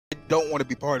don't want to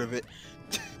be part of it.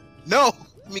 No,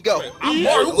 let me go. Wait, I'm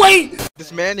Mario. Wait!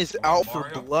 This man is out for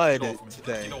blood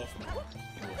today.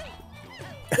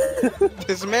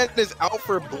 This man is out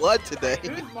for blood today.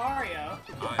 Who's Mario?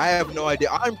 I have no idea.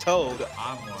 I'm Toad.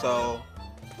 So.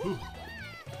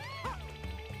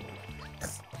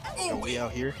 Are we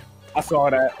out here? I saw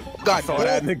that. God, I saw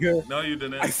that, nigga. No, you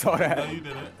didn't. I saw that. No, you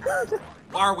didn't.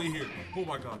 Why are we here? Oh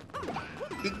my god.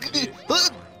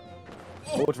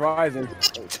 Oh, it's rising.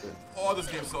 Oh, this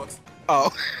game sucks. Oh.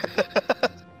 I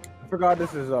forgot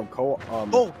this is co.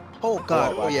 Oh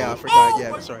god. Oh yeah, I forgot.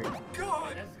 Yeah, that's right.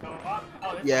 God.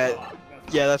 Yeah.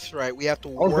 Yeah, that's right. We have to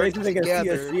I was work racing against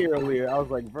together. CSC earlier. I was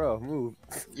like, bro, move.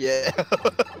 Yeah.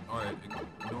 Alright,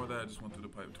 ignore that. I just went through the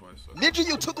pipe twice. So. Ninja,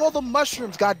 you took all the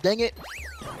mushrooms. God dang it.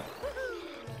 I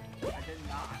did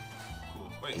not. Cool.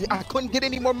 Wait, I couldn't get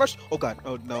any more mushrooms. Oh god.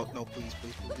 Oh no, please.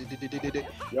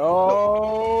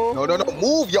 Yo. No.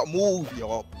 Move, y'all.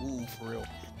 Move for real.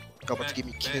 Y'all about to get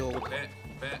me killed.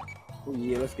 Oh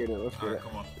yeah, let's get it. Let's get Alright, it.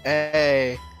 come on.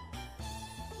 Hey.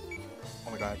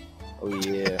 Oh my god. Oh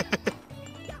yeah.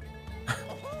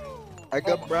 I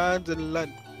got bronze in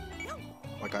London. Oh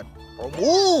my god. Oh,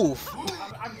 move!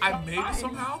 I made it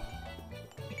somehow?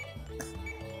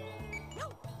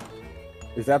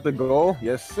 Is that the goal?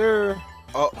 Yes, sir.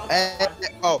 Oh,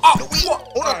 Oh, wait,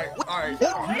 hold on. Alright. You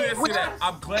didn't see that.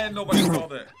 I'm glad nobody saw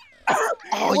that.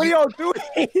 Oh, What are y'all doing?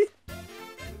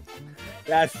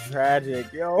 That's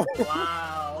tragic, yo.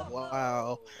 Wow.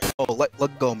 Wow. Oh,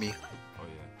 let go of me. Oh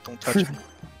yeah. Don't touch me.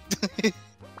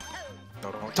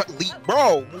 No, don't touch me.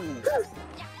 Bro, move.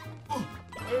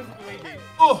 Who's bleeding?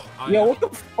 Oh, Yo, what the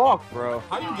fuck, bro?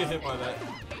 How you get hit by that?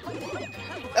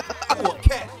 Oh, a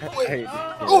cat. I hate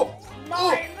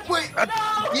Wait.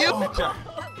 You? Okay.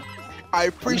 I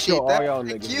appreciate all that. y'all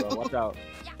Thank niggas, you. bro. Watch out.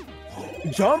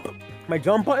 Jump? My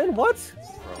jump button? What?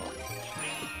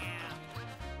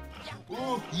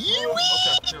 Ooh. Yee-wee.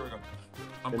 Okay, here we go.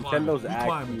 I'm Nintendo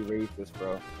climbing. actually racist,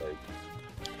 bro. Like,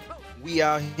 We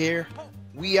out here.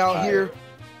 We out here.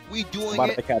 We I'm doing about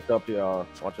it. to catch up, y'all.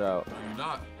 Watch out. No, you're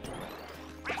not.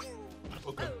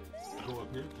 Okay. Go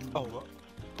up here. Oh. Go up.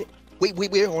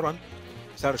 Wait, hold on.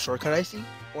 Is that a shortcut I see?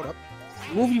 Hold up.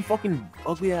 Move, you fucking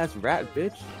ugly ass rat,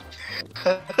 bitch.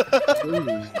 Oh, I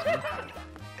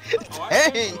see.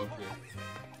 Hey. Okay.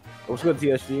 What's good,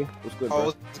 TSG? What's good, bro?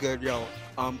 Oh, it's good, yo.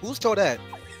 Who's told that?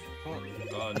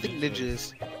 I think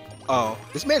Ninja's. Oh,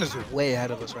 this man is way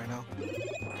ahead of us right now.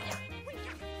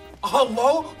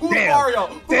 Hello? Who's Damn. Mario?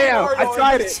 Who's Damn, Mario? I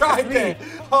tried You it. Tried That's me. that.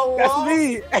 Hello? That's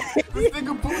me. This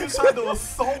nigga Buddha tried to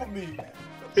assault me.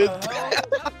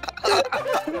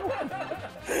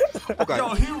 Okay. Yo,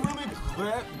 he really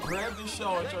grabbed the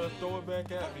shell and tried to throw it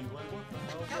back at me. Like, what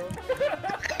the hell,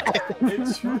 bro?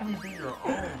 It truly be your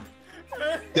own.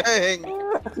 Dang.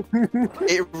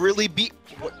 It really beat.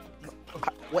 What?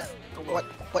 Oh,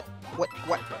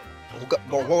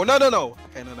 no.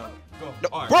 Okay, no. Go.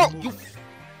 All right, Bro, move you. it.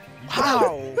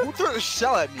 How? Who threw a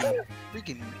shell at me?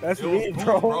 Freaking That's It was me, boom,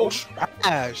 bro.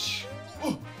 trash.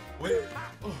 Wait.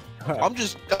 I'm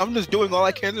just doing all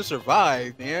I can to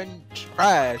survive, man.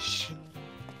 Trash.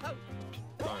 Alright,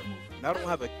 move. And I don't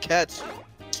have a cat.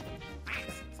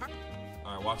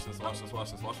 Alright, watch this. Watch what I'm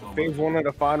about Phase to one of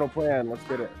the final plan. Let's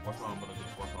get it. Watch what I'm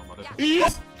about to do.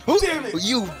 Yes! Who? Damn it!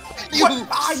 You. What?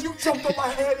 Ah, you jumped on my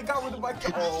head and got rid of my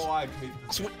cat. Oh, I hate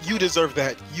this. You deserve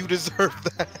that. You deserve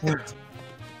that.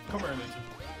 Come here, Ninja.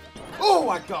 Oh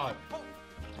my god.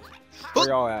 Where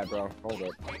y'all at, bro? Hold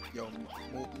up. Yo,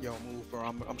 move, bro.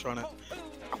 I'm trying to.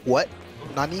 What?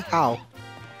 Nani? How?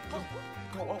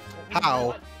 Go.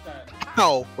 How?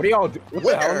 How? What do y'all do? What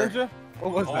the hell, Where? Ninja?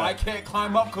 What was Oh, that? I can't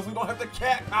climb up because we don't have the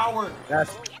cat power.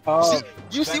 That's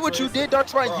You see what you did,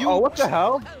 Darkspine? You. oh, what the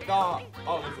hell? God.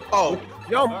 Oh, is it? Oh.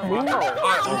 Yo, Alright, move. alright,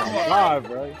 Oh move my on. god,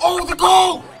 bro. Oh, the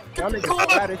goal! Y'all Get the niggas goal!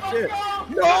 bad as shit.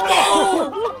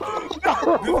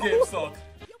 This game sucks.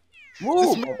 This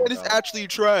Move. man is actually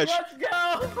trash. Let's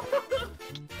go!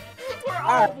 We're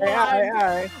all Alright, blind.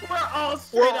 alright. We're all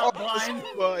straight up all blind.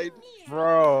 blind.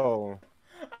 Bro.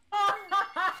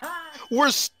 We're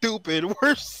stupid.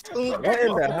 We're stupid. What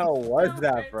in the hell was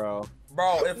that, bro?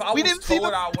 Bro, if I We was didn't see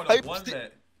Toad, the I would have pipes won that-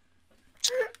 that.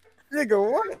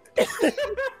 Nigga, what?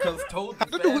 Because Toad's How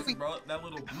did we- fast, bro. That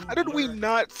little blue How did we blur.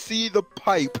 not see the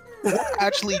pipe? We're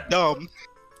actually dumb.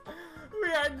 We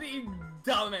are the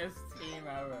dumbest team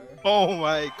ever. Oh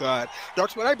my god.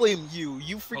 Darkspine, I blame you.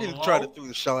 You freaking Hello? tried to throw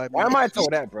the shell at me. Why am I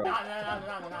told that, bro? No.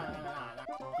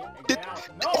 Get out.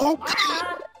 No. Oh,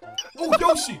 Oh,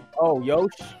 Yoshi! Oh,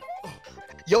 Yoshi.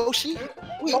 Yoshi?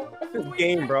 Wait, This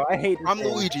game, bro. I hate this I'm game.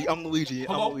 Luigi. I'm Luigi.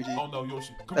 Hello? I'm Luigi. Oh no,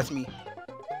 Yoshi. Come That's here. me.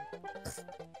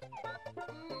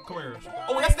 Come here, Yoshi.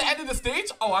 Oh, wait, that's the end of the stage?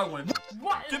 Oh, I win.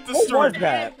 What? Get the What string. was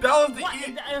that? That was the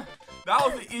What? that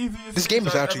was the easiest. This game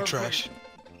is I've actually ever trash. played.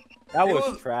 That It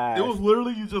was trash. It was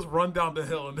literally you just run down the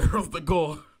hill and there was the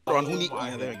goal. Ron, who need? my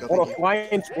Yeah, there you go. What Thank a you.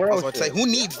 flying I squirrel was about to say, shit. who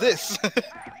needs this? I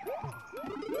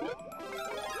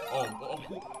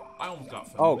almost got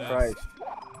finesse. Oh, Christ.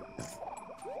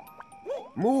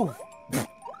 Move.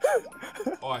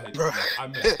 Oh, I hate Bro, you. I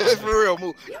missed. for real,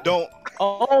 move. Don't.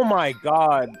 Oh my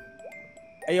God.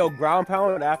 Hey, yo, ground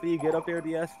pound after you get up there,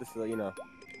 DS, just so you know.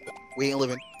 We ain't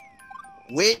living.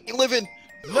 We ain't living.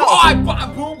 No,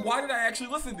 boom. Why did I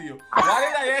actually listen to you?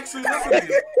 Why did I actually listen to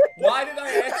you? Why did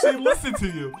I actually listen to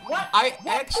you? What? I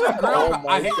actually ground. Oh my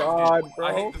I hate God, this game. bro.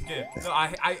 I hate this game. No,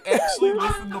 I actually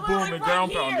listened to boom and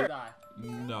ground pound.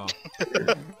 No,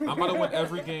 I'm about to win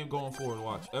every game going forward.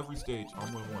 Watch every stage.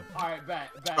 I'm gonna win. Alright, bet.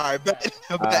 Alright, bet.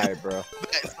 Alright, bro.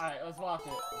 Alright, let's watch it.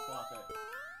 Let's watch it.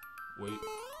 Wait.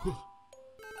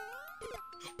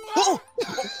 Oh!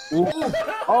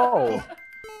 Oh.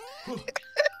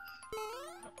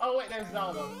 Oh wait, there's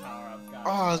Zelda power-ups, guys.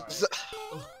 Oh, Sorry.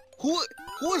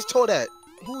 who is told that?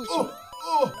 Who is told?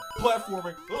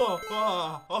 Platforming.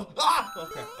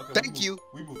 Okay. Thank you.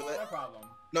 We move. No problem.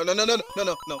 No.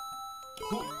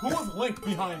 Who is Link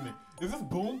behind me? Is this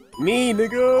Boom? Me,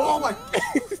 nigga. Oh my!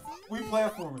 We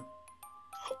platforming.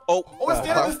 Oh, It's the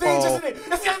end of the stage, isn't it?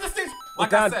 It's the end of the stage.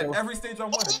 Like I said, every stage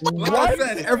I'm winning. Like I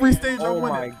said, every stage I'm Oh winning.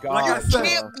 my God. Like I said,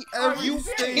 you every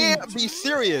can't stage, be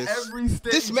serious. every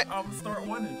stage This man- I'm start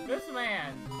winning. This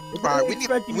man. What Alright, do we you need-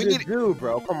 expect we you need- to do,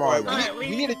 bro? Come Alright, on, man. Alright, we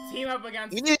we need need to team up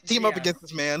against. We need to team up DS. against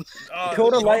this man.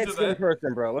 Dakota don't light do skin that.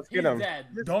 person, bro. Let's He's get him. dead.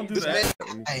 Don't do This that.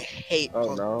 man, I hate.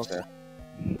 Oh no, okay.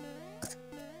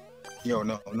 Yo,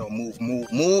 no, move.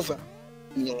 Leave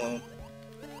me alone.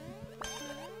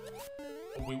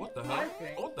 Wait, what the I hell?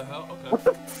 think- What the hell? Okay. What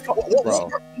the fuck, bro?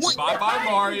 What? Bye bye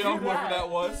Mario, do whoever that? that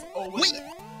was. Oh Wait.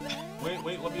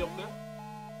 wait, let me up there.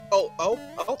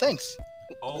 Oh, thanks.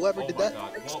 Oh, Whoever oh did my that.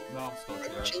 God. Well, now I'm stuck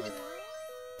here. I think. Oh,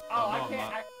 I No, I'm can't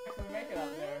not. actually make it up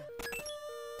there.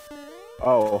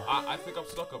 Oh. I think I'm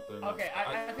stuck up there. now. Okay,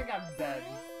 I think I'm dead.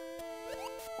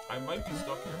 I might be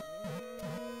stuck here.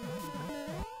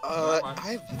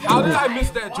 I How did I miss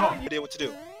that Why jump? would you- idea what to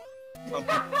do.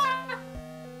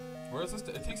 Where is this?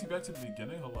 It takes you back to the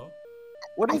beginning. Hello?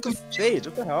 What is I'm this stage?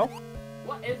 What the hell?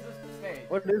 What is this stage?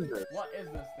 What is this? What is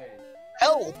this stage?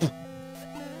 Help!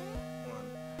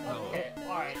 Hello? Okay,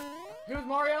 alright. Who's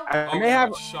Mario? I may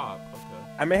have shop. Okay.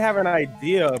 I may have an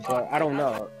idea, but I don't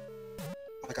know.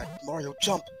 Oh my God, Mario,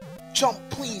 jump,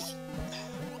 please.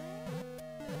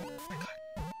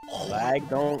 Lag,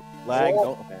 don't. Okay,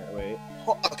 wait.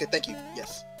 Okay, thank you.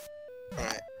 Yes. All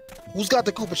right. Who's got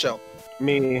the Koopa shell?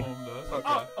 Me. Okay.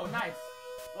 Oh, nice.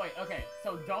 Wait, okay.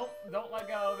 So don't let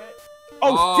go of it.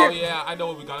 Oh, shit! Yeah, I know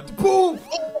what we gotta do. Boom!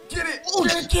 Get it! Oh,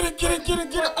 Get it!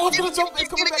 Oh, it's gonna jump! It's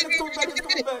coming back!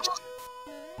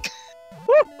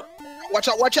 Watch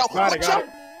out! Got it. Watch out!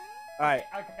 Alright.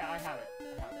 Okay, I have it.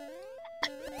 The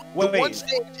one Wait.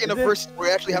 stage in a Is it- verse where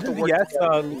we actually have to work. Yes,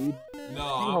 together. No,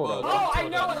 Hold on. Oh, I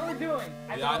know what we're doing.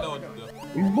 Yeah, I know what to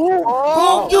do. Move!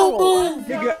 Oh, you move!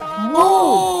 Nigga,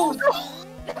 Move!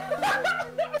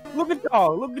 Look at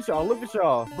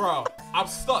y'all. Bro, I'm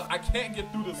stuck. I can't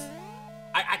get through this.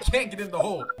 I can't get in the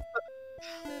hole.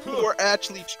 We're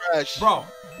actually trash. Bro.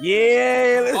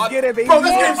 Yeah, let's get it, baby. Bro,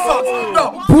 this game sucks.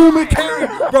 No, Boom and carry.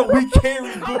 Bro, we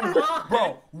carried Boom.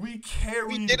 Bro, we We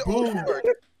carried did Boom. over.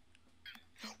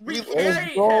 We Let's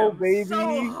carried go, him baby.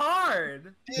 so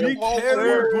hard. We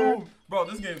carried Boom. Bro,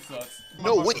 this game sucks.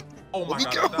 No, wait. Oh my We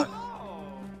God. go. I'm done.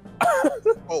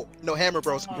 Oh no, Hammer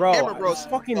Bros. Bro, Hammer Bros.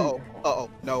 fucking- Oh.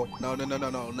 No.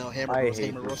 Hammer I Bros.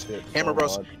 hate Hammer Bros. this shit Hammer so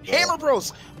Bros. much, bro. Hammer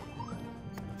Bros.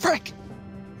 Frick.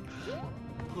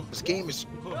 This game is.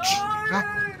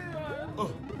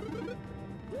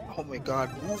 Oh my God!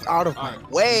 Move out of my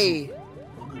Alright. way.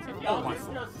 Oh my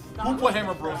God. Who put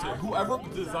Hammer Bros here? Whoever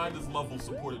designed this level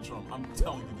supported Trump. I'm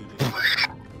telling you they did.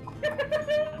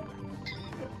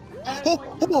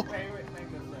 Oh.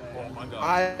 Oh my God.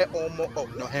 I almost. Oh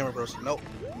no, Hammer Bros.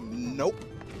 Nope.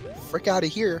 Frick out of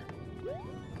here.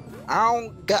 I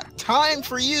don't got time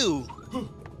for you.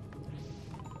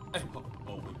 Hey,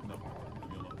 oh wait, no.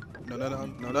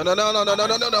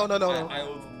 No. I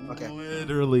was Okay.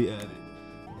 literally at it.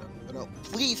 No.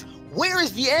 Please, where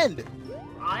is the end?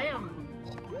 I am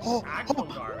Oh. actual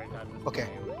garbage at this Okay.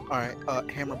 game. All right.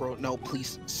 Hammer Bro. No,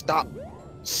 please stop.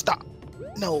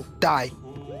 No, die.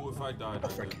 Oh, if I died. Oh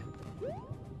frick.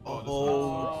 Oh, this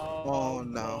Oh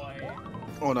no. boy.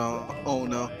 Oh no. Oh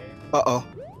no. Boy. Uh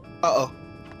oh.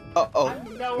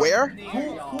 I'm nowhere Where? near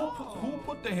Who y'all.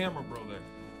 put the Hammer Bro there?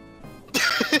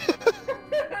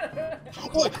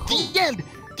 Oh, the end.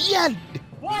 The end.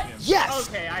 What? Yes.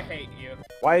 Okay, I hate you.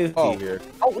 Why is Oh. he here?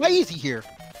 Oh, why is he here?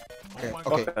 Okay, my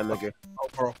okay. Fuck that nigga. Oh,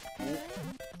 bro.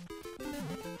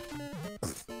 The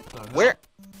hell? Where?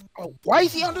 Oh, why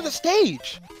is he under the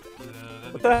stage? That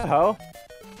What nigga- the hell?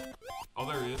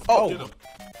 Oh, there he is. Oh. Get him.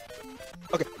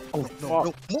 Oh, no,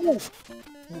 no, move.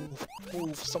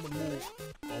 Move, someone move.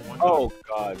 Oh, my God. Oh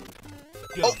god.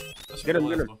 Get him. Oh. That should Get be him, the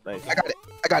get last him. one. Nice. Okay.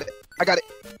 I got it.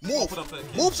 Move. Open up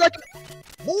that key. Move so I can...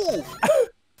 Move.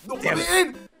 No, Damn put it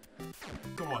in.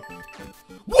 Come on.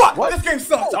 What? What? This game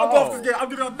sucks. I'm Oh. off this game. I'm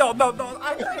getting off. No.